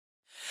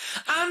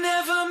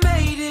never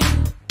made it,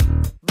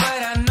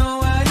 but I know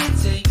what it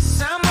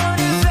takes. I'm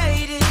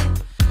motivated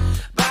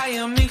by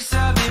a mix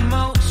of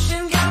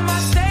emotion. Got my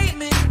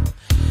statement,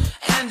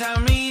 and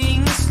I'm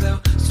reading it slow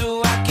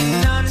so I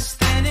can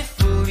understand it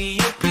fully.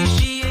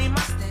 Appreciate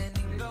my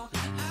standing, go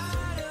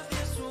out of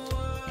this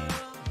world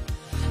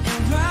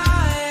and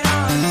right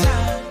on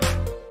time.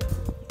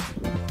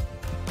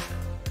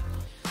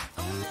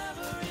 Oh,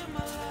 never in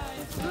my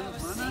life have I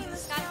seen the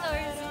sky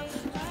like this.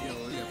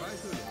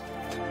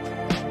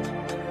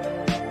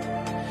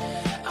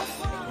 I'm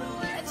far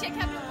away. Tinha que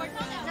abrir o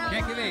portão dela. Quem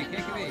é que veio? Quem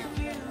é que veio?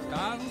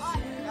 Carlos?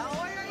 Dá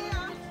oi aí,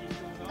 ó.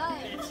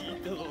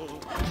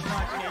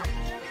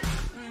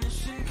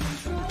 Mission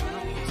control,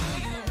 do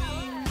you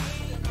read me?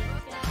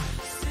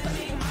 Send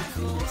me my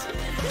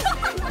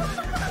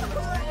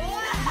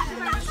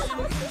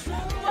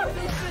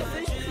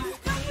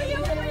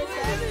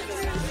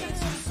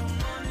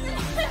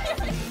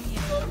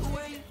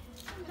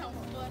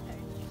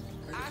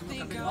I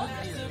think I'll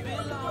have to be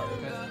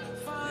longer.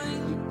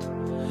 Find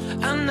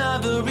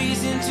another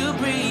reason to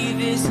breathe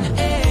this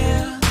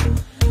air.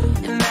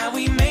 And now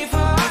we made for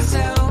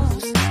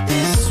ourselves.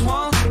 This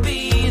won't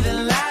be the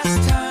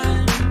last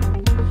time.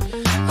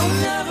 Oh,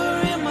 never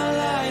in my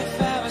life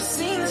have I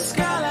seen the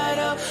sky light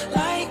up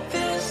like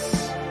this.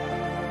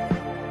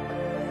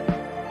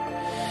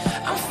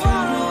 I'm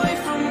far away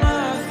from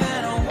Earth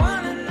and I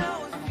wanna know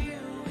if you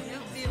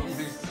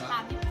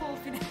Sabe,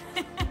 puff, né?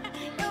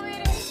 Eu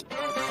virei.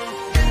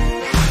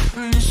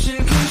 Mission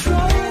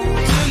control,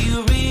 do you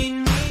read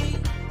me?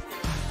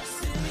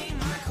 Send me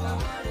my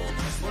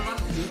coordinates.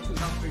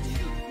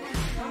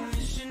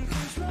 Mission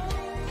control,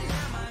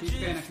 am I Que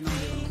pena que não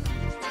deu.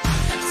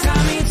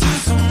 Tie me to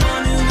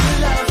someone who will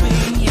love me,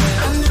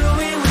 yeah. I knew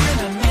it when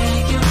I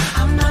met you.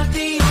 I'm not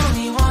the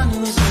only one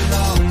who's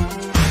alone.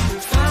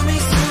 Find me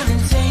soon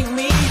and take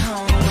me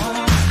home.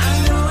 I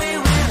knew it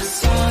when I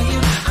saw you.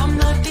 I'm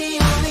not the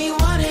only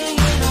one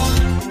hanging on.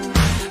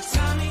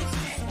 Tie me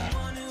to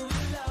someone who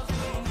will love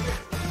me.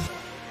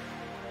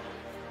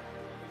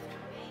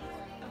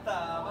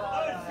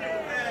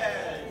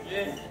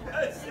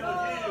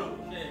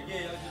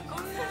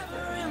 Oh,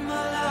 never in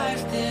my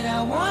life did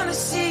I wanna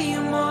see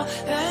you more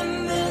than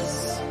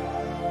this.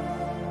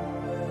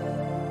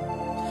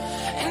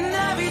 And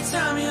every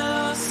time you're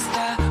lost,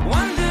 I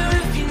wonder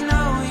if you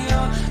know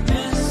you're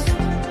missed.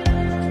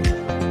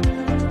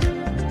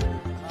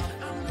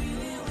 I'm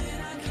breathing when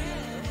I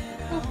get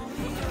it out.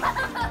 I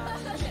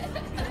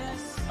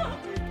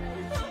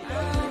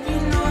hope you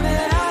know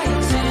that I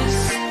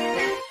exist.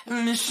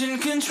 Mission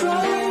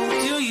control,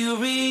 do you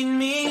read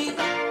me?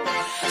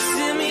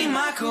 Send me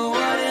my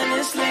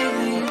coordinates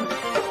lately.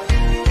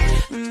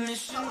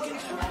 Mission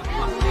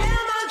control,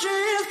 am I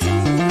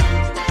drifting?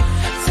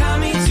 Tie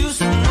me to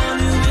someone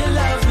who will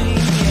love me.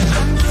 Yeah,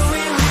 I knew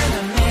it when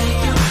I met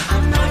you.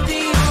 I'm not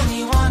the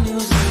only one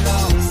who's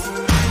alone.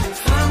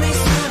 Find me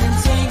soon and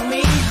take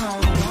me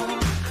home.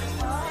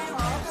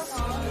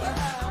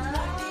 I'm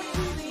not the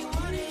only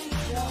one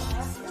hanging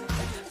on.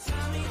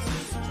 Tie me to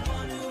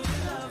someone who will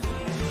love me.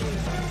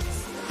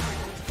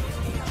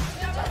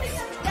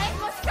 Tem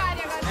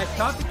moscada agora. É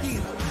top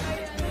 15.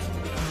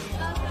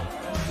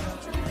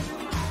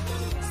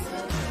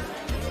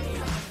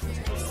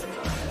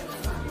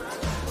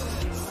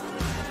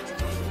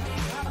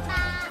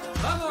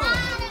 Vamos!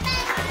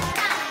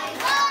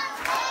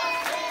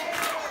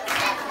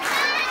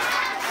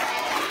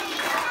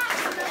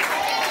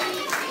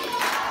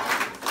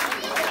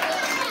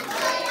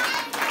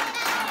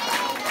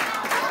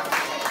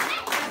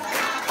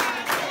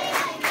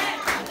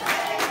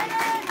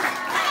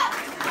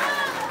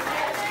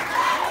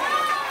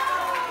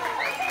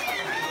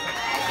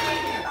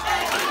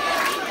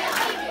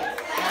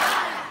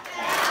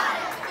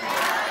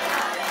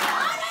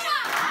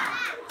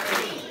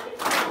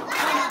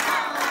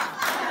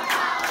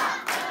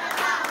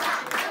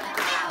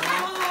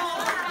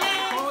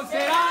 Como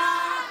será?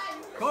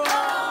 Com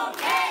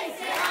quem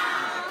será?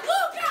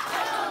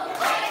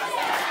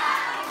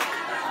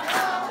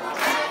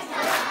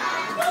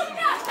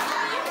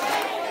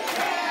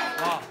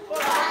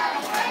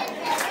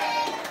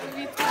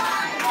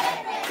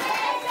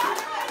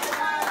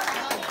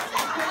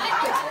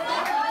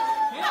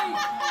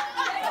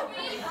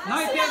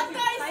 Não entendi.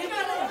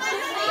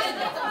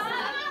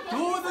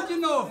 Tudo de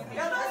novo.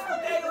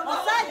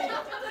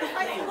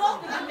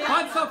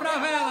 Pode soprar a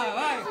vela,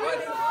 vai.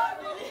 Pode.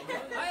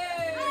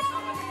 Aê,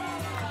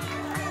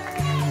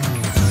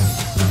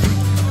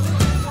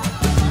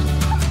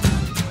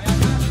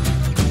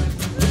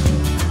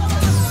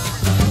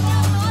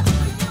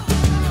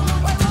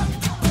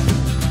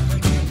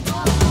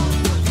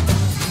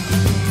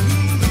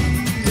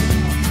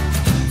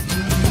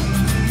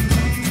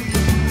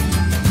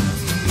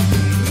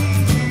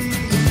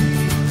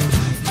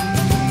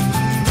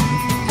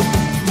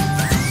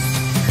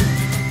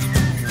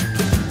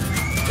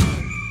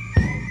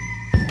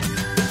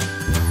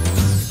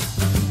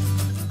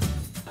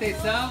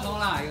 atenção, vamos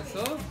lá, eu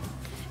sou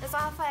Eu sou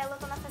a Rafaela, eu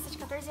tô na festa de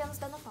 14 anos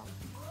da Ana Paula.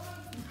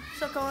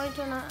 sou Cauã e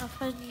tô na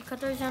festa de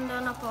 14 anos da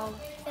Ana Paula.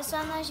 Eu sou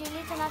a Ana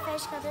Júlia e tô na festa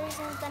de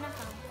 14 anos da Ana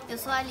Paula. Eu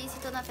sou a Alice e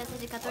tô na festa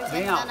de 14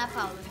 Bem anos da alto. Ana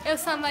Paula. Eu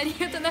sou a Maria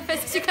e tô na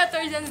festa de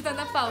 14 anos da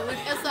Ana Paula.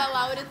 Eu sou a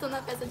Laura e tô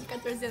na festa de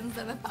 14 anos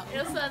da Ana Paula.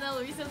 Eu sou a Ana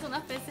Luísa e eu tô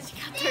na festa de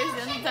 14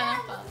 anos da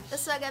Ana Paula. Eu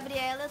sou a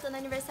Gabriela, eu tô no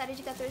aniversário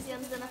de 14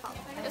 anos da Ana Paula.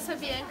 Eu sou a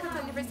Bianca, eu tô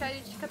no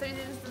aniversário de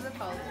 14 anos da Ana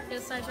Paula.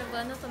 Eu sou a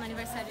Giovana, eu tô no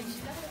aniversário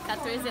de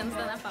 14 anos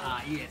da Ana Paula.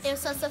 Ah, yes. Eu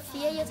sou a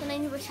Sofia e eu tô no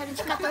aniversário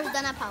de 14 da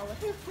Ana Paula.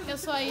 Eu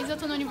sou a Isa, eu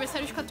tô no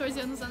aniversário de 14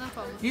 anos da Ana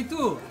Paula. E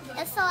tu?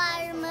 Eu sou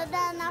a irmã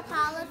da Ana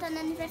Paula, eu tô no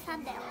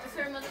aniversário dela. Eu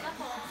sou a irmã da Ana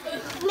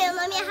Paula. Meu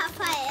nome é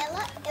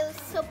Rafaela, eu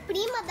sou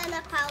prima da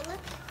Ana Paula,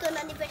 tô no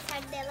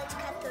aniversário dela de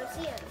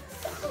 14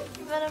 anos.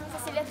 Meu nome é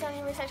Cecília, tô no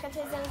aniversário de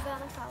 14 anos da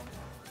Ana Paula.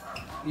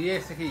 E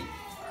esse aqui?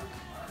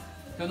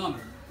 Teu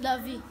nome?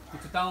 Davi. E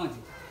tu tá onde?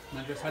 No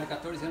aniversário de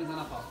 14 anos da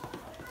Ana Paula.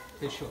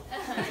 Fechou.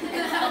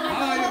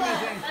 Olha o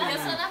presente. Eu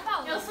sou a Ana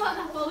Paula. Eu sou a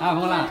Ana Paula. Ah,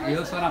 vamos lá.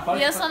 Eu sou a Ana Paula.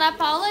 E eu sou a Ana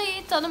Paula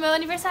e tô no meu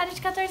aniversário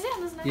de 14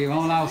 anos, né? E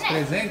vamos lá, os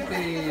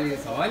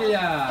presentes.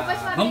 Olha!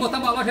 Vamos botar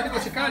uma loja ali com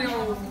esse cara e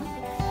o...